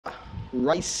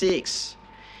Race 6.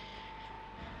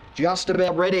 Just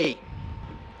about ready.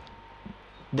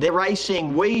 They're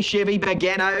racing. Wee Chevy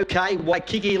began okay.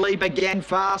 Waikiki Lee began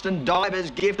fast, and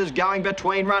Diver's Gift is going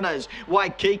between runners.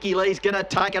 Waikiki Lee's going to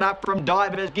take it up from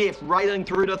Diver's Gift, railing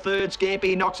through to third.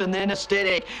 Scampy Knox and then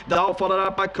Aesthetic. They'll follow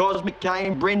up by Cosmic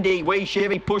Cane, Brindy. Wee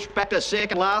Chevy pushed back to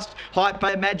second last.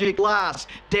 Hyper Magic last.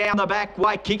 Down the back,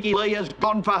 Waikiki Lee has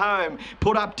gone for home.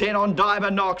 Put up 10 on Diver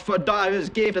Knox for Diver's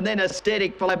Gift, and then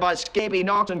Aesthetic, followed by Scampy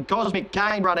Knox and Cosmic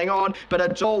Cane running on. But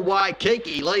it's all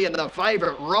Waikiki Lee and the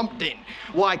favourite Romped-in.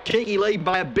 Waikiki Lee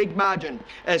by a big margin.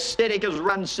 Aesthetic has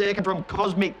run second from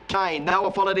Cosmic Cane. They were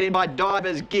followed in by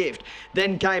Diver's Gift.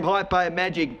 Then came Hypo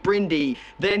Magic, Brindy.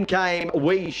 Then came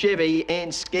Wee Chevy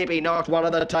and Scampy Knox, one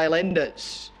of the tail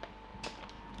enders.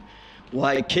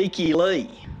 Waikiki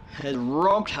Lee has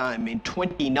romped home in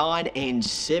 29 and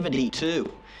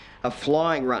 72. A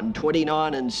flying run,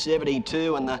 29 and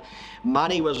 72, and the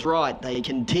money was right. They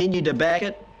continued to back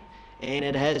it, and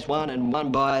it has won, and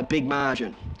won by a big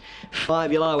margin.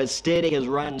 5 Yellow Aesthetic has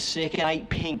run second. 8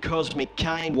 Pink Cosmic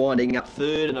Cane winding up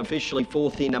third, and officially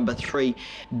fourth in number 3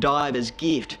 Diver's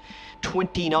Gift.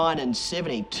 29 and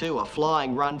 72, a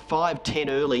flying run. 5:10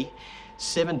 early,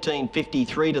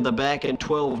 17:53 to the back, and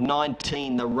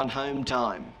 12:19 the run home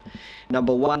time.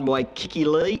 Number 1 Waikiki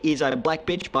Lee is a black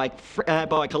bitch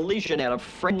by Collision out of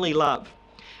Friendly Love,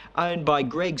 owned by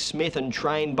Greg Smith and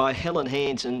trained by Helen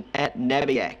Hansen at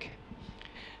Nabiac.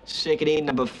 Second in,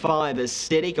 number 5,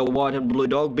 Aesthetic, a white and blue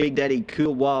dog. Big Daddy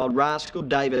Cool Wild Rascal,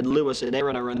 David Lewis at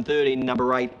Erina. And third in,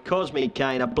 number 8, Cosmic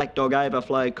Cane, a black dog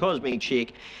Overflow, Cosmic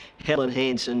Chick, Helen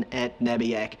Hansen at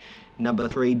Nabiac. Number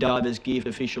 3, Diver's Gift,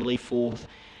 officially fourth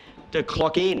to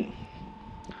clock in.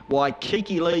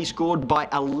 Waikiki Lee scored by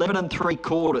 11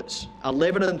 3/4.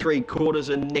 11 3/4,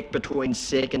 a neck between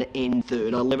second and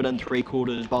third. 11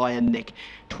 3/4 by a neck.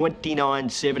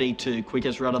 29.72,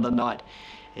 quickest run of the night.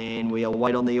 And we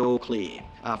await on the all clear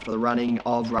after the running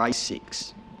of race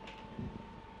 6.